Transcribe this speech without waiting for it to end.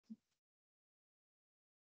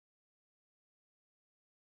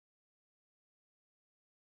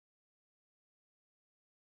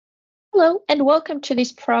Hello, and welcome to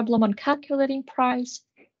this problem on calculating price,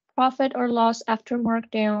 profit or loss after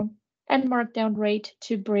markdown, and markdown rate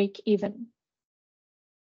to break even.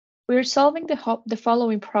 We're solving the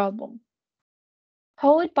following problem.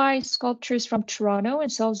 Holly buys sculptures from Toronto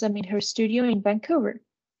and sells them in her studio in Vancouver.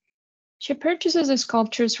 She purchases the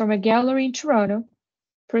sculptures from a gallery in Toronto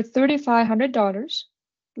for $3,500,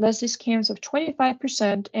 less discounts of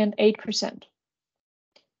 25% and 8%.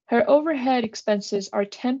 Her overhead expenses are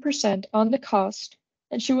 10% on the cost,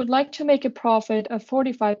 and she would like to make a profit of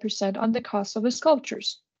 45% on the cost of the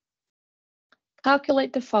sculptures.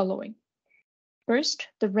 Calculate the following. First,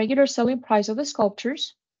 the regular selling price of the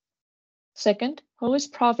sculptures. Second, Holly's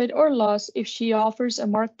profit or loss if she offers a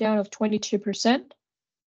markdown of 22%.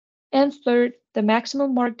 And third, the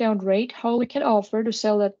maximum markdown rate Holly can offer to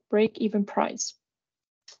sell at break-even price.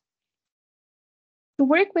 To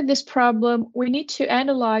work with this problem, we need to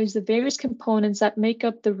analyze the various components that make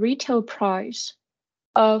up the retail price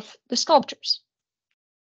of the sculptures.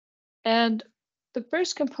 And the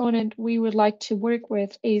first component we would like to work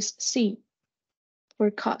with is C, for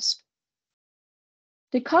cost.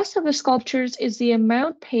 The cost of the sculptures is the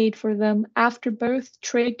amount paid for them after both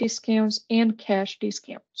trade discounts and cash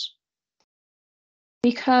discounts.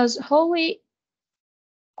 Because Holly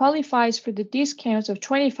qualifies for the discounts of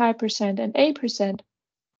 25% and 8%,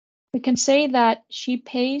 we can say that she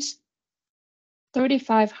pays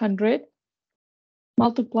 $3,500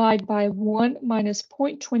 multiplied by 1 minus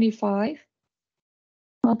 0.25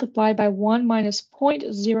 multiplied by 1 minus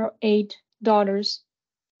 $0.08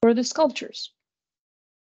 for the sculptures.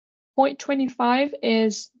 0.25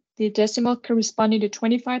 is the decimal corresponding to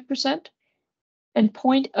 25%, and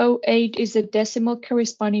 0.08 is the decimal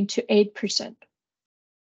corresponding to 8%.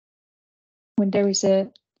 When there is a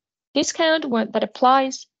discount that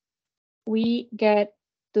applies, we get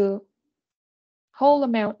the whole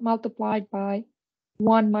amount multiplied by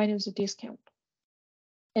 1 minus the discount.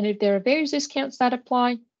 And if there are various discounts that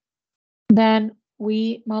apply, then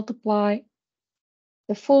we multiply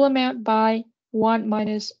the full amount by 1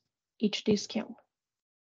 minus each discount.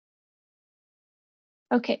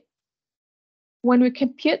 Okay. When we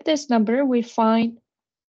compute this number, we find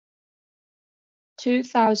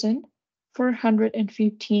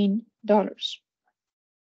 $2,415.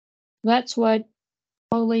 That's what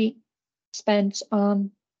Holly spends on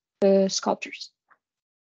the sculptures.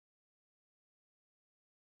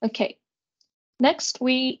 Okay. Next,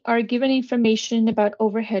 we are given information about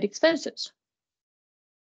overhead expenses.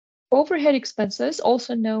 Overhead expenses,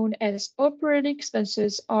 also known as operating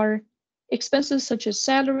expenses, are expenses such as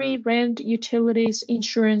salary, rent, utilities,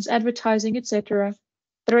 insurance, advertising, etc.,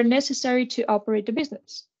 that are necessary to operate the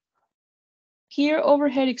business. Here,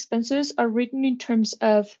 overhead expenses are written in terms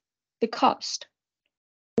of the cost.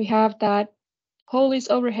 We have that Holly's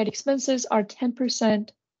overhead expenses are 10%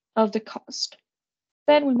 of the cost.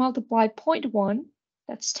 Then we multiply 0.1,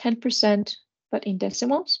 that's 10%, but in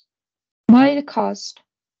decimals, by the cost,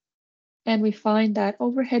 and we find that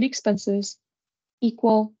overhead expenses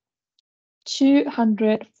equal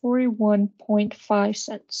 241.5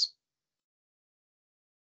 cents.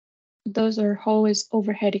 Those are Holly's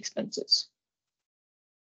overhead expenses.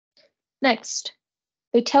 Next,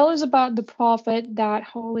 they tell us about the profit that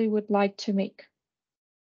Holly would like to make.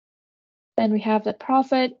 Then we have the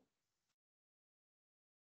profit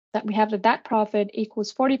that profit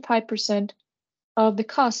equals 45% of the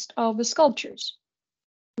cost of the sculptures.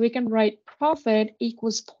 We can write profit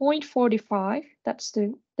equals 0.45, that's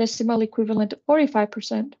the decimal equivalent of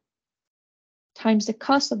 45%, times the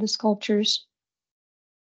cost of the sculptures.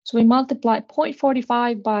 So we multiply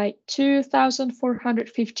 0.45 by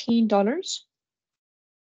 $2,415,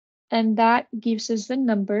 and that gives us the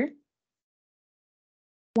number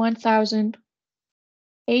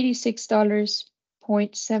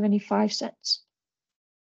 $1,086.75.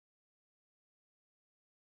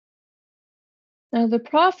 Now the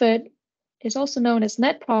profit is also known as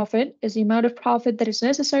net profit, is the amount of profit that is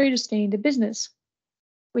necessary to stay in the business.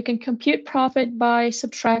 We can compute profit by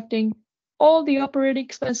subtracting all the operating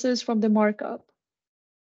expenses from the markup.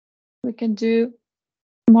 We can do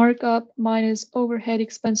markup minus overhead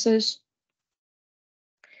expenses.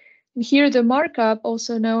 And here the markup,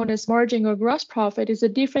 also known as margin or gross profit, is the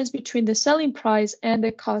difference between the selling price and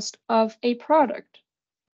the cost of a product.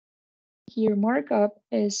 Here markup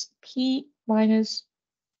is P minus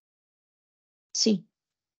C.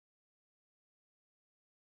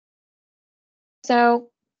 So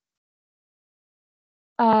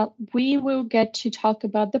we will get to talk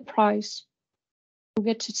about the price. We'll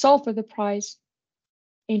get to solve for the price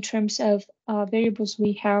in terms of variables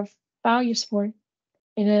we have values for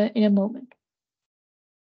in a moment.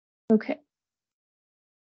 Okay.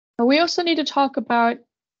 Now we also need to talk about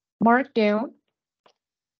markdown,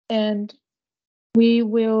 and we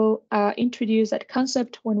will introduce that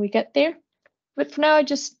concept when we get there. But for now, I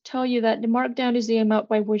just tell you that the markdown is the amount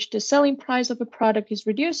by which the selling price of a product is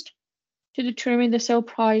reduced to determine the sale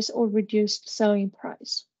price or reduced selling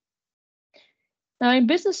price. Now, in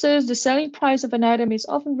businesses, the selling price of an item is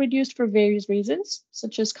often reduced for various reasons,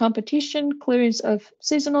 such as competition, clearance of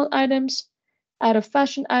seasonal items, out of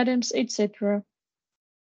fashion items, etc.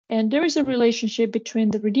 And there is a relationship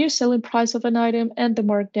between the reduced selling price of an item and the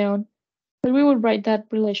markdown, but we will write that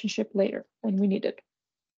relationship later when we need it.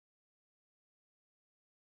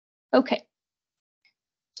 Okay,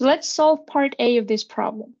 so let's solve part A of this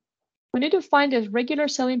problem. We need to find the regular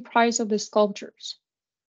selling price of the sculptures.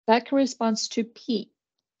 That corresponds to P.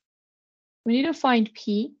 We need to find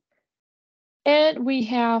P, and we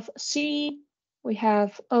have C, we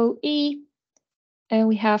have OE, and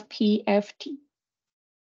we have PFT.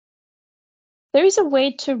 There is a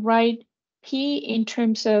way to write P in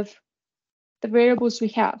terms of the variables we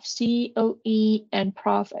have, C, OE, and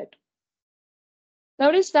profit.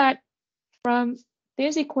 Notice that from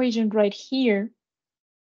this equation right here,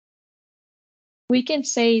 we can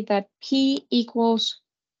say that P equals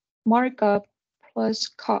markup plus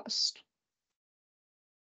cost.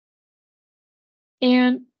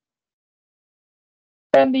 And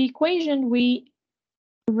from the equation we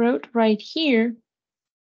wrote right here,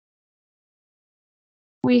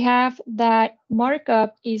 we have that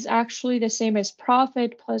markup is actually the same as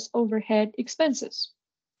profit plus overhead expenses.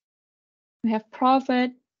 We have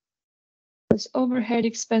profit plus overhead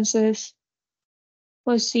expenses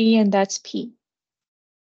plus C, and that's P.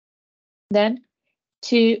 Then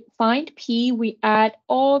to find P, we add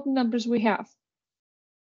all the numbers we have: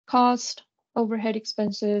 cost, overhead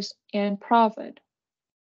expenses, and profit.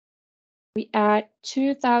 We add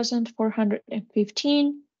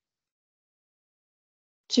 2,415,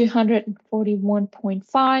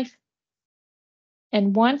 241.5,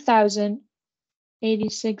 and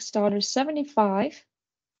 $1,086.75.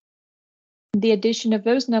 The addition of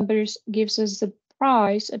those numbers gives us the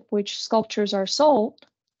price at which sculptures are sold,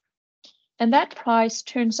 and that price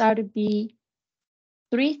turns out to be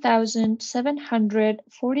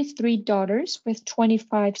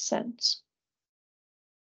 $3,743.25.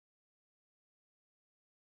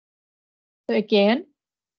 So again,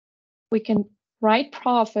 we can write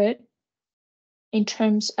profit in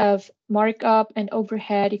terms of markup and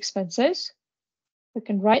overhead expenses. We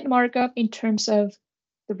can write markup in terms of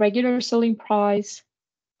the regular selling price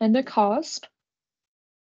and the cost.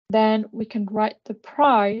 Then we can write the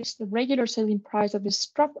price, the regular selling price of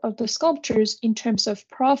the sculptures in terms of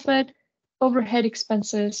profit, overhead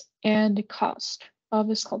expenses, and the cost of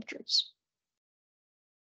the sculptures.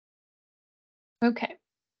 Okay,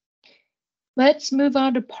 let's move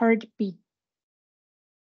on to part B.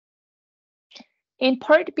 In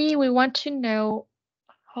part B, we want to know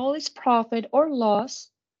Holly's profit or loss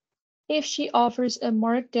if she offers a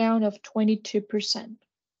markdown of 22%.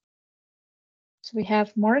 So we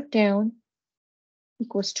have markdown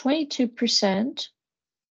equals 22%.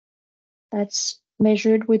 That's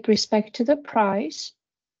measured with respect to the price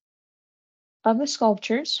of the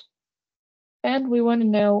sculptures. And we want to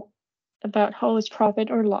know about Holly's profit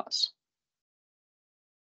or loss.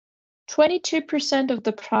 22% of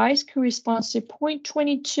the price corresponds to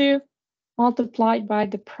 0.22 multiplied by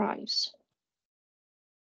the price.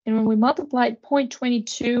 And when we multiply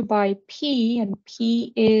 0.22 by P, and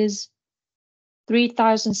P is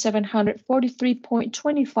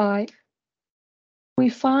 3,743.25, we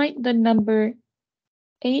find the number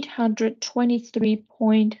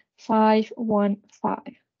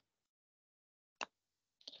 823.515.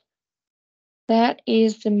 That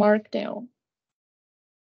is the markdown.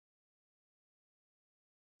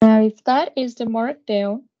 Now, if that is the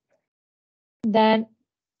markdown, then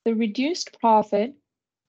the reduced profit,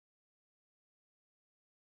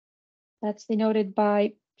 that's denoted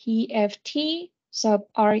by PFT sub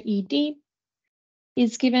RED,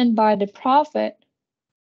 is given by the profit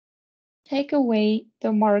take away the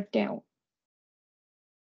markdown.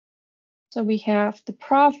 So we have the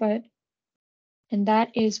profit, and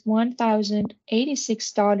that is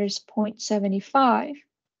 $1,086.75.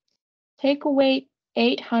 Take away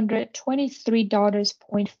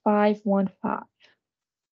 $823.515.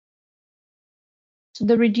 So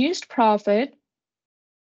the reduced profit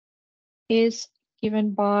is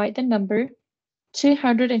given by the number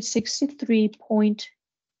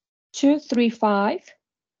 263.235,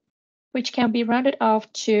 which can be rounded off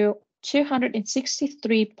to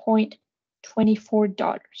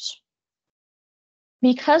 $263.24.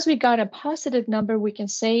 Because we got a positive number, we can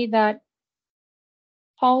say that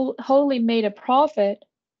Holly made a profit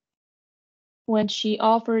when she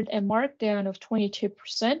offered a markdown of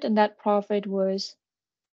 22%, and that profit was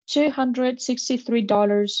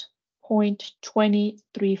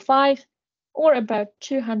 $263.235, or about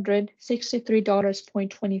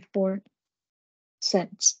 $263.24.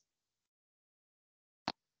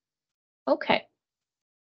 Okay.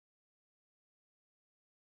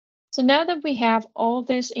 So now that we have all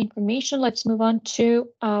this information, let's move on to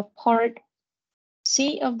part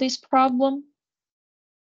C of this problem.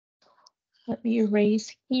 Let me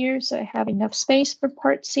erase here so I have enough space for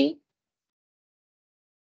part C.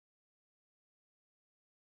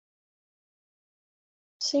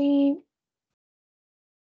 See,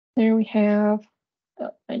 there we have,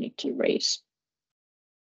 I need to erase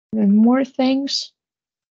even more things.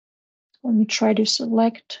 Let me try to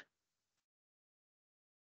select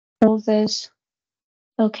all this.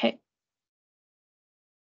 Okay.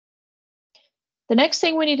 The next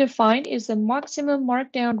thing we need to find is the maximum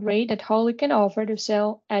markdown rate that Holly can offer to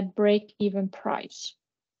sell at break-even price.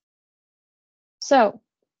 So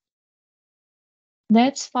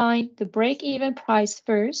let's find the break-even price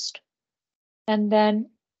first, and then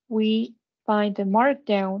we find the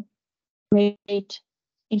markdown rate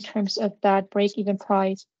in terms of that break-even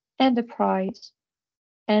price and the price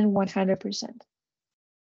and 100%.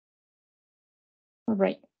 All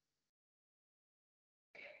right.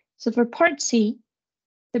 So for part C,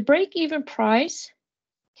 the break-even price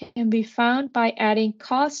can be found by adding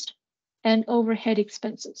cost and overhead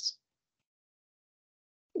expenses.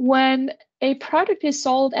 When a product is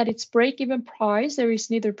sold at its break-even price, there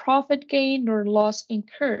is neither profit gain nor loss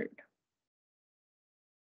incurred.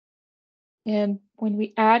 And when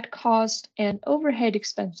we add cost and overhead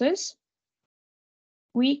expenses,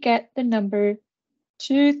 we get the number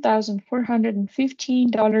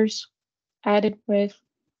 $2,415 added with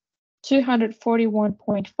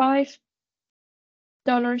 $241.5.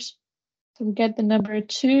 So we get the number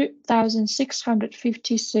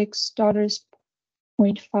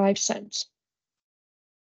 $2,656.50.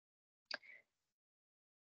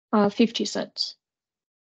 50 cents.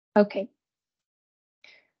 Okay.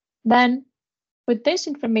 Then with this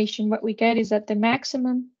information, what we get is that the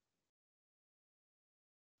maximum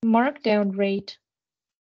markdown rate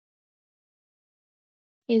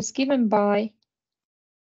is given by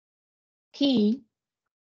P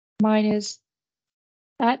minus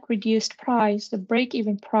that reduced price, the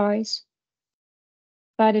break-even price,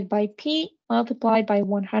 divided by P multiplied by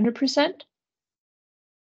 100%.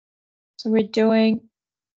 So we're doing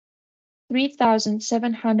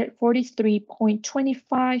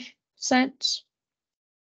 3,743.25 cents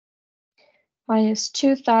minus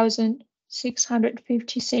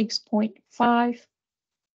 2,656.5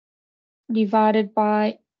 divided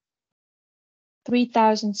by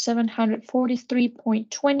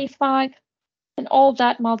 3,743.25, and all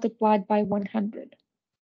that multiplied by 100.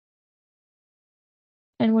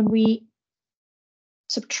 And when we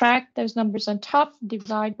subtract those numbers on top,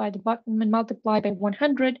 divide by the bottom, and multiply by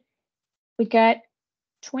 100, we get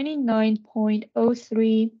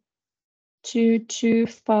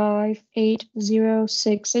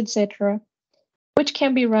 29.03225.806, etc., which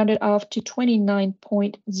can be rounded off to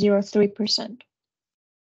 29.03%.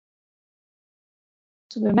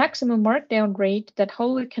 So the maximum markdown rate that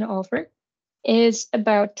Holly can offer is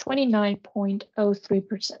about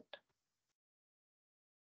 29.03%.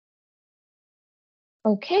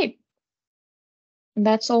 Okay, and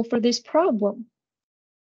that's all for this problem.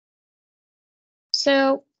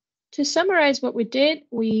 So to summarize what we did,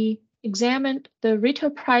 we examined the retail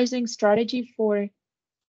pricing strategy for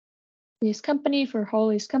this company, for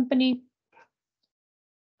Holly's company.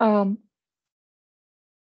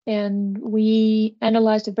 And we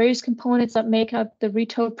analyzed the various components that make up the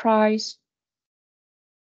retail price.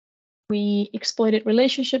 We exploited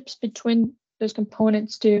relationships between those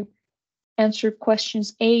components to answer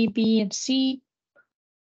questions A, B, and C.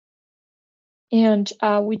 And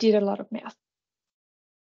we did a lot of math.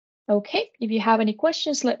 Okay, if you have any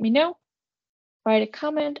questions, let me know. Write a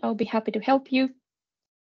comment, I'll be happy to help you.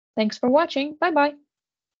 Thanks for watching, bye-bye.